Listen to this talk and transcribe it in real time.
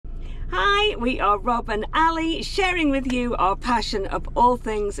Hi, we are Rob and Ali, sharing with you our passion of all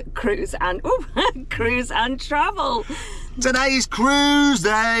things cruise and cruise and travel. Today's cruise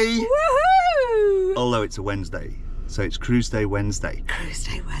day. Woohoo! Although it's a Wednesday, so it's Cruise Day Wednesday. Cruise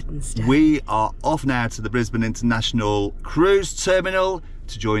Day Wednesday. We are off now to the Brisbane International Cruise Terminal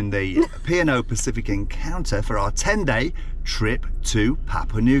to join the P&O Pacific Encounter for our 10-day trip to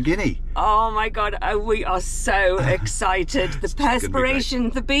Papua New Guinea. Oh my God, we are so excited. The perspiration,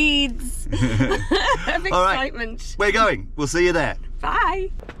 the beads of excitement. All right, we're going. We'll see you there.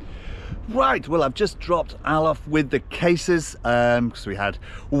 Bye. Right, well, I've just dropped Al off with the cases because we had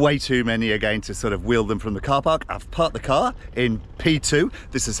way too many again to sort of wheel them from the car park. I've parked the car in P2.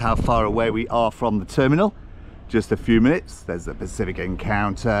 This is how far away we are from the terminal. Just a few minutes. There's the Pacific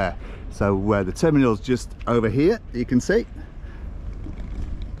Encounter. So the terminal's just over here, you can see.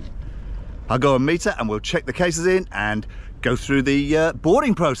 I'll go and meet her and we'll check the cases in and go through the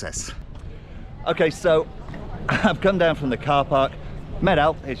boarding process. Okay, so I've come down from the car park. Met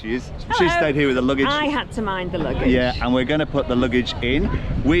Al, here she is. Hello. She stayed here with the luggage. I had to mind the luggage. Yeah, and we're going to put the luggage in.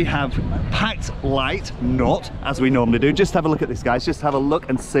 We have packed light, not as we normally do. Just have a look at this, guys. Just have a look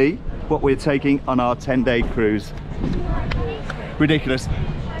and see what we're taking on our 10-day cruise. Ridiculous.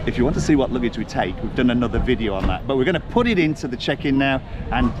 If you want to see what luggage we take, we've done another video on that. But we're going to put it into the check-in now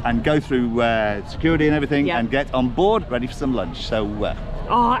and go through security and everything and get on board, ready for some lunch. So.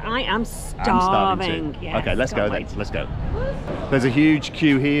 Oh, I am starving. Yes, okay, let's go then. Let's go. There's a huge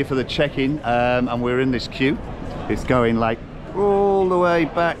queue here for the check-in, and we're in this queue. It's going like all the way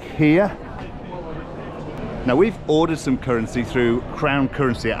back here. Now we've ordered some currency through Crown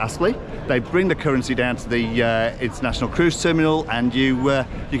Currency at Astley. They bring the currency down to the International Cruise Terminal, and you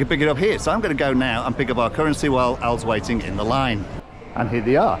can pick it up here. So I'm going to go now and pick up our currency while Al's waiting in the line. And here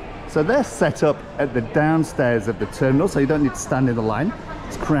they are. So they're set up at the downstairs of the terminal, so you don't need to stand in the line.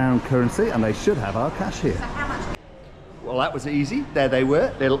 It's Crown Currency, and they should have our cash here. Well, that was easy. There they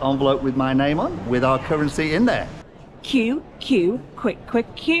were, little envelope with my name on, with our currency in there. Queue, queue, quick,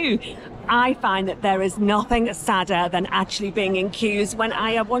 quick queue. I find that there is nothing sadder than actually being in queues when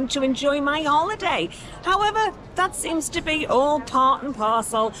I want to enjoy my holiday. However, that seems to be all part and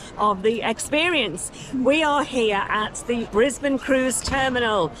parcel of the experience. We are here at the Brisbane Cruise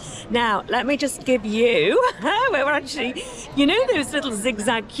Terminal. Now, let me just give you, we're actually, you know those little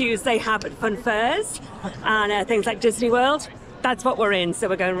zigzag queues they have at fun fairs and things like Disney World? That's what we're in. So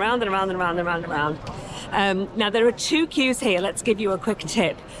we're going round and around and around and around and around. Now there are two queues here. Let's give you a quick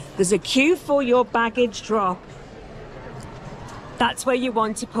tip. There's a queue for your baggage drop. That's where you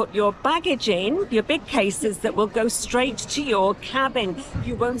want to put your baggage in, your big cases that will go straight to your cabin.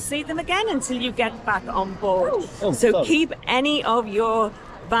 You won't see them again until you get back on board. So keep any of your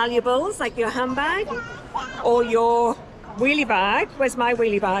valuables, like your handbag or your wheelie bag. Where's my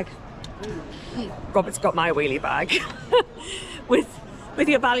wheelie bag? Robert's got my wheelie bag. with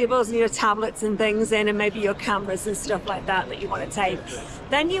your valuables and your tablets and things in, and maybe your cameras and stuff like that you want to take.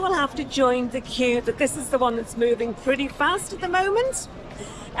 Then you will have to join the queue. This is the one that's moving pretty fast at the moment,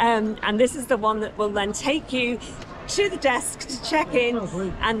 and this is the one that will then take you to the desk to check in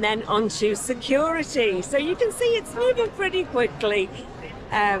and then onto security. So you can see it's moving pretty quickly,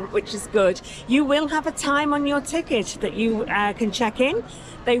 which is good. You will have a time on your ticket that you can check in.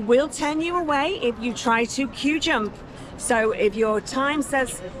 They will turn you away if you try to queue jump. So if your time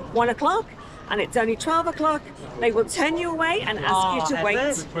says 1 o'clock and it's only 12 o'clock, they will turn you away and ask you to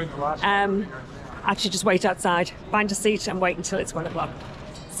wait. Actually, just wait outside, find a seat and wait until it's 1 o'clock.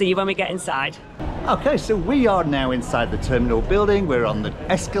 See you when we get inside. Okay, so we are now inside the terminal building. We're on the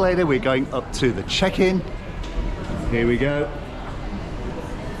escalator. We're going up to the check-in. Here we go.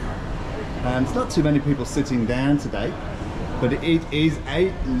 And it's not too many people sitting down today, but it is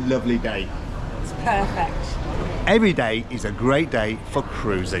a lovely day. It's perfect. Every day is a great day for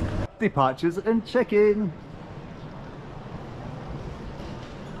cruising. Departures and check-in.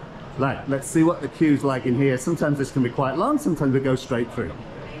 Right, let's see what the queue's like in here. Sometimes this can be quite long, sometimes we go straight through.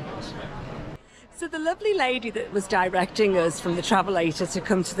 So the lovely lady that was directing us from the Travelator to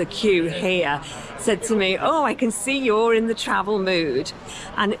come to the queue here said to me, oh, I can see you're in the travel mood.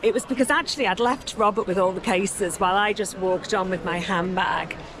 And it was because actually I'd left Robert with all the cases while I just walked on with my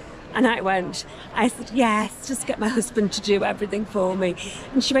handbag. And I said, yes, just get my husband to do everything for me.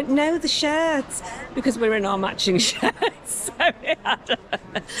 And she went, no, the shirts, because we're in our matching shirts. So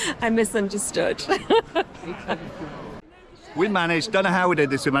I misunderstood. We managed, don't know how we did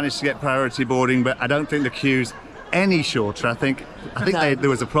this, we managed to get priority boarding, but I don't think the queue's any shorter. I think there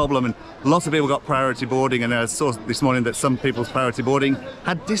was a problem and lots of people got priority boarding, and I saw this morning that some people's priority boarding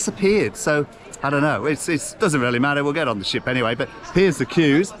had disappeared. So I don't know. It doesn't really matter. We'll get on the ship anyway. But here's the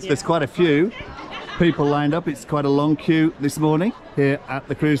queues. There's quite a few people lined up. It's quite a long queue this morning here at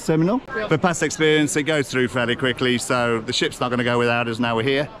the cruise terminal. For past experience, it goes through fairly quickly, so the ship's not going to go without us now we're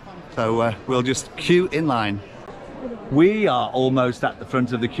here. So we'll just queue in line. We are almost at the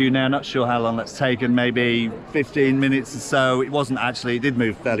front of the queue now. Not sure how long that's taken, maybe 15 minutes or so. It wasn't actually, it did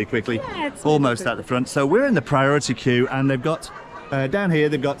move fairly quickly. Yeah, it's almost at the front. So we're in the priority queue, and they've got, down here,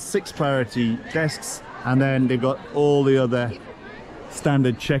 they've got 6 priority desks, and then they've got all the other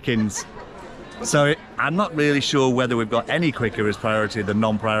standard check-ins. So I'm not really sure whether we've got any quicker as priority than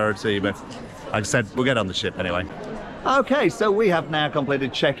non-priority, but like I said, we'll get on the ship anyway. Okay, so we have now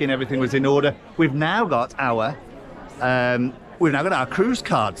completed check-in. Everything was in order. We've now got our cruise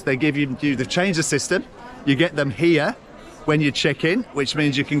cards. They give you, they've changed the system. You get them here when you check in, which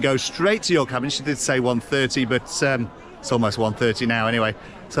means you can go straight to your cabin. She did say 1:30, but it's almost 1:30 now anyway.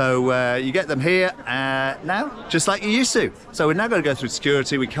 So you get them here now, just like you used to. So we're now going to go through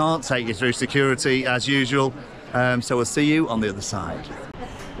security. We can't take you through security as usual. So we'll see you on the other side.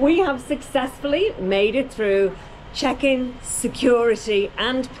 We have successfully made it through check-in, security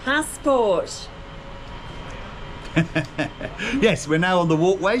and passport. Yes, we're now on the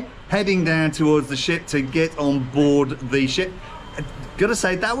walkway, heading down towards the ship to get on board the ship. Gotta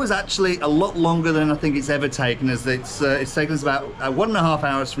say, that was actually a lot longer than I think it's ever taken, as it's taken us about 1.5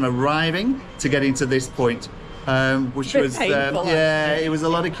 hours from arriving to getting to this point, which was painful, yeah, it was a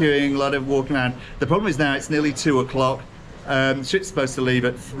lot of queuing, a lot of walking around. The problem is now it's nearly 2 o'clock. The ship's supposed to leave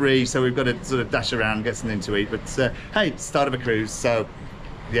at 3, so we've got to sort of dash around and get something to eat. But hey, start of a cruise, so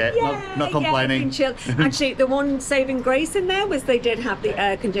yeah, not complaining. Yeah, actually, the one saving grace in there was they did have the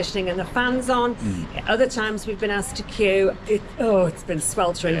air conditioning and the fans on. Other times we've been asked to queue. It's been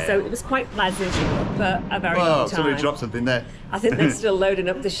sweltering, so it was quite pleasant for a very long time. Somebody dropped something there. I think they're still loading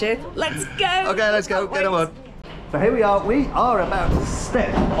up the ship. Let's go! Okay, let's go, get on board. So here we are. We are about to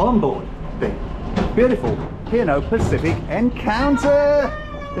step on board the beautiful P&O Pacific Encounter.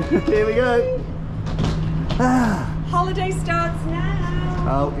 Here we go. Holiday starts now.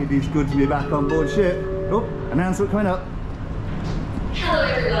 Oh, it is good to be back on board ship. Oh, announcement coming up. Hello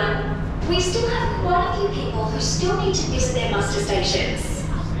everyone. We still have quite a few people who still need to visit their muster stations.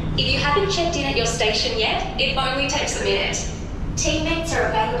 If you haven't checked in at your station yet, it only takes a minute. Teammates are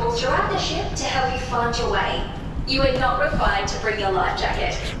available throughout the ship to help you find your way. You are not required to bring your life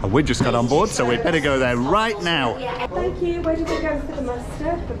jacket. And we just got on board, so we better go there right now. Thank you. Where did we go for the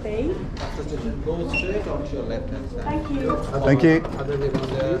muster for B? Go straight onto your left hand side. Thank you. Thank you.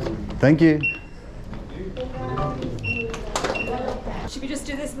 Thank you. Should we just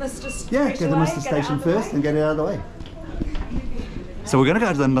do this muster station? Yeah, get the muster station first and get it out of the way. So we're going to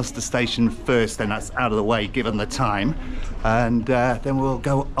go to the muster station first, then that's out of the way given the time, and then we'll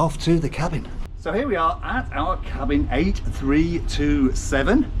go off to the cabin. So here we are at our cabin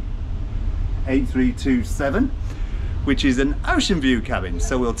 8327, which is an ocean view cabin.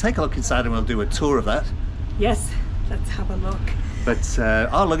 So we'll take a look inside and we'll do a tour of that. Yes, let's have a look. But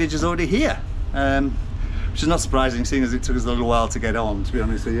our luggage is already here, which is not surprising, seeing as it took us a little while to get on, to be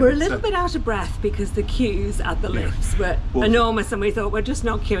honest with you. We're a little bit out of breath because the queues at the lifts were enormous, and we thought we're just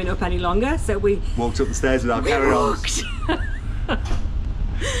not queuing up any longer, so we walked up the stairs with our carry-ons.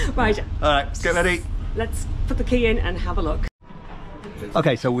 Right. All right, let's get ready. Let's put the key in and have a look.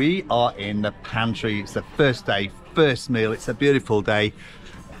 Okay, so we are in the pantry. It's the first day, first meal. It's a beautiful day.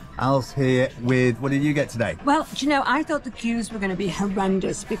 Al's here with, what did you get today? Well, do you know, I thought the queues were going to be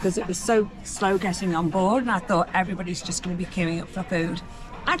horrendous because it was so slow getting on board, and I thought everybody's just going to be queuing up for food.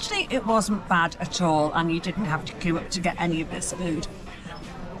 Actually, it wasn't bad at all, and you didn't have to queue up to get any of this food.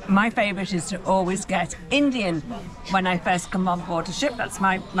 My favourite is to always get Indian when I first come on board a ship. That's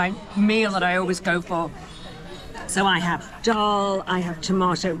my meal that I always go for. So I have dal, I have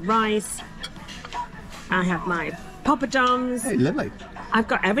tomato rice, I have my poppadoms. Hey, lovely. I've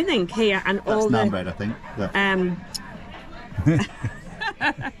got everything here, and all the naan bread, I think.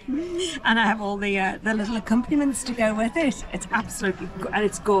 and I have all the little accompaniments to go with it. It's absolutely, and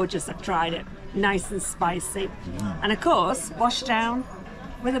it's gorgeous. I've tried it, nice and spicy, and of course washed down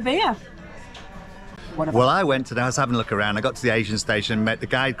with a beer. Well, I was having a look around. I got to the Asian station, met the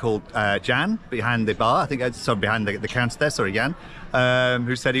guy called Jan behind the bar. I think behind the counter there, sorry, Jan,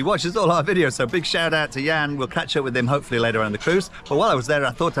 who said he watches all our videos. So big shout out to Jan. We'll catch up with him hopefully later on the cruise. But while I was there, I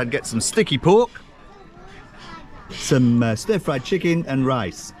thought I'd get some sticky pork, some stir-fried chicken and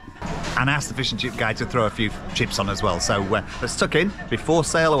rice. And asked the fish and chip guy to throw a few chips on as well. So let's tuck in before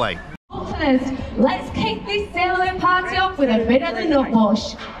sail away. Let's kick this sail away party off with a bit of the nut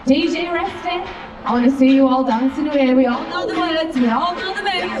bush. DJ Reston, I want to see you all dancing away. We all know the words, we all know the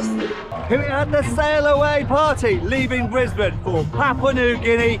moves. Here we are at the sail away party, leaving Brisbane for Papua New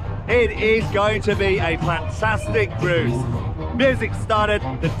Guinea. It is going to be a fantastic cruise. Music started,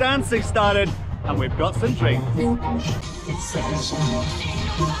 the dancing started, and we've got some drinks. The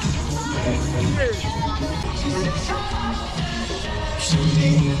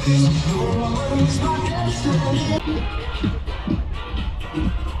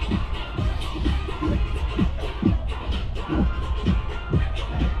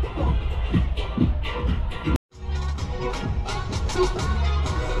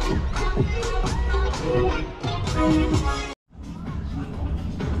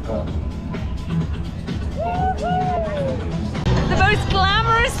most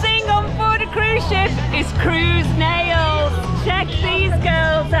glamorous thing on board a cruise ship is cruise nails. Check these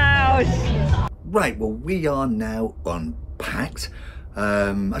girls out. Right, well, we are now unpacked.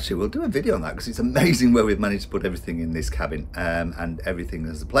 Actually, we'll do a video on that because it's amazing where we've managed to put everything in this cabin, and everything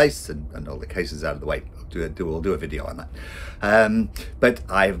has a place, and all the cases out of the way. We'll do a video on that. But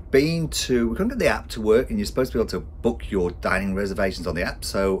I've been to, we couldn't get the app to work, and you're supposed to be able to book your dining reservations on the app.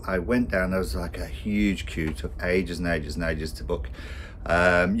 So I went down, there was like a huge queue, took ages and ages and ages to book.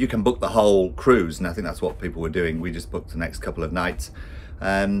 You can book the whole cruise, and I think that's what people were doing. We just booked the next couple of nights.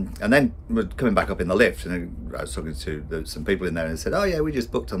 And then we're coming back up in the lift, and I was talking to some people in there, and they said, oh yeah, we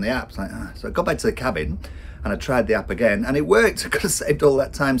just booked on the app. It's like, So I got back to the cabin and I tried the app again, and it worked. I could have saved all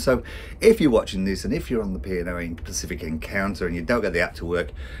that time. So if you're watching this, and if you're on the P&O Pacific Encounter and you don't get the app to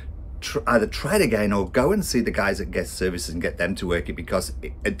work, either try it again or go and see the guys at Guest Services and get them to work it, because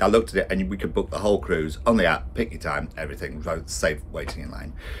I looked at it and we could book the whole cruise on the app, pick your time, everything, save waiting in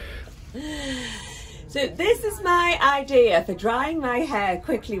line. So this is my idea for drying my hair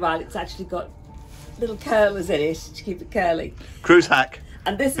quickly while it's actually got little curlers in it to keep it curly. Cruise hack.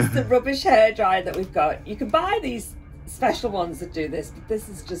 And this is the rubbish hair dryer that we've got. You can buy these special ones that do this, but this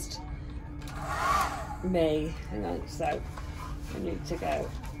is just me. Hang on, so I need to go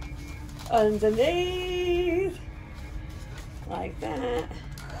underneath like that.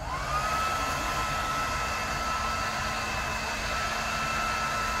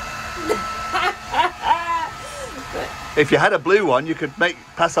 If you had a blue one, you could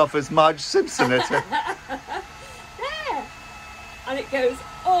pass off as Marge Simpson at it. There! And it goes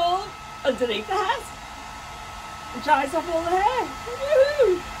all underneath the hat and dries off all the hair.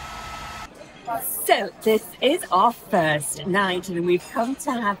 Woo-hoo! So this is our first night, and we've come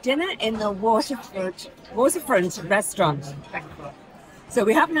to have dinner in the waterfront restaurant. So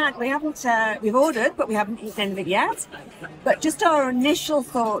we've ordered, but we haven't eaten anything yet. But just our initial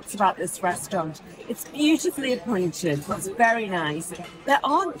thoughts about this restaurant. It's beautifully appointed. It's very nice. There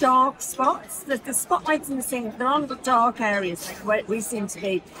are dark spots. The spotlights in the sink, there are little dark areas where we seem to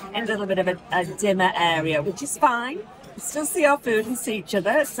be in a little bit of a dimmer area, which is fine. We still see our food and see each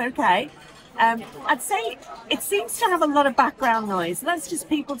other. It's okay. I'd say it seems to have a lot of background noise. That's just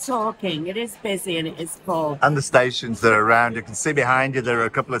people talking. It is busy and it is full. And the stations that are around, you can see behind you, there are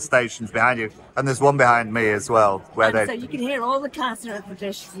a couple of stations behind you, and there's one behind me as well. So you can hear all the clatter of the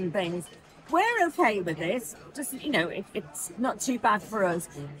dishes and things. We're okay with this. Just, it's not too bad for us.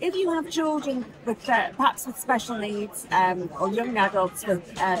 If you have children with perhaps with special needs, or young adults with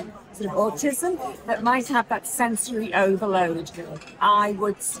sort of autism that might have that sensory overload, I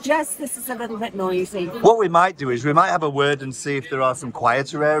would suggest this is a little bit noisy. What we might do is we might have a word and see if there are some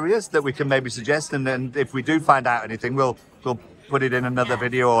quieter areas that we can maybe suggest, and then if we do find out anything, we'll put it in another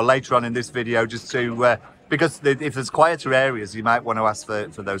video or later on in this video, just to because if there's quieter areas, you might want to ask for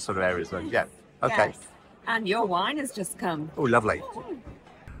those sort of areas. So, yeah, okay. Yes. And your wine has just come. Oh, lovely.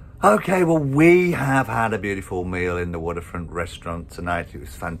 Okay, well, we have had a beautiful meal in the waterfront restaurant tonight. It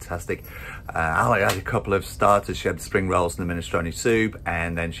was fantastic. I had a couple of starters. She had the spring rolls and the minestrone soup,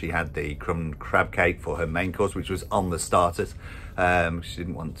 and then she had the crumb crab cake for her main course, which was on the starters. She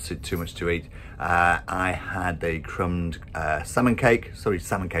didn't want too much to eat. I had the crumbed salmon cake. Sorry,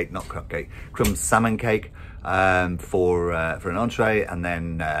 salmon cake, not crab cake. Crumbed salmon cake for an entree, and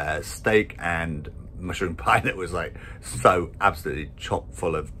then steak and mushroom pie that was like so absolutely chock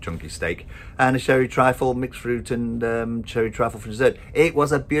full of chunky steak, and a sherry trifle, mixed fruit, and cherry trifle for dessert. It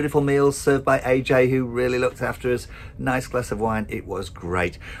was a beautiful meal served by AJ, who really looked after us. Nice glass of wine. It was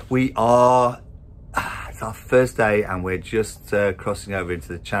great. We are it's our first day, and we're just crossing over into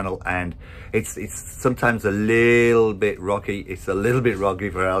the channel, and it's sometimes a little bit rocky. It's a little bit rocky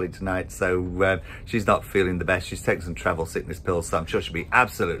for Ali tonight, so she's not feeling the best. She's taking some travel sickness pills, so I'm sure she'll be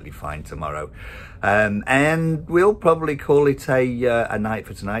absolutely fine tomorrow. And we'll probably call it a night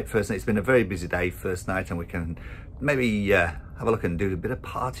for tonight. First night. It's been a very busy day, first night, and we can maybe have have a look and do a bit of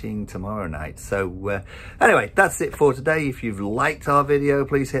partying tomorrow night. So anyway, that's it for today. If you've liked our video,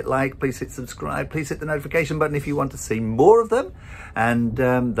 please hit like, please hit subscribe, please hit the notification button if you want to see more of them. And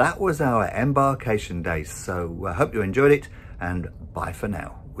that was our embarkation day. So I hope you enjoyed it, and bye for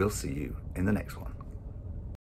now. We'll see you in the next one.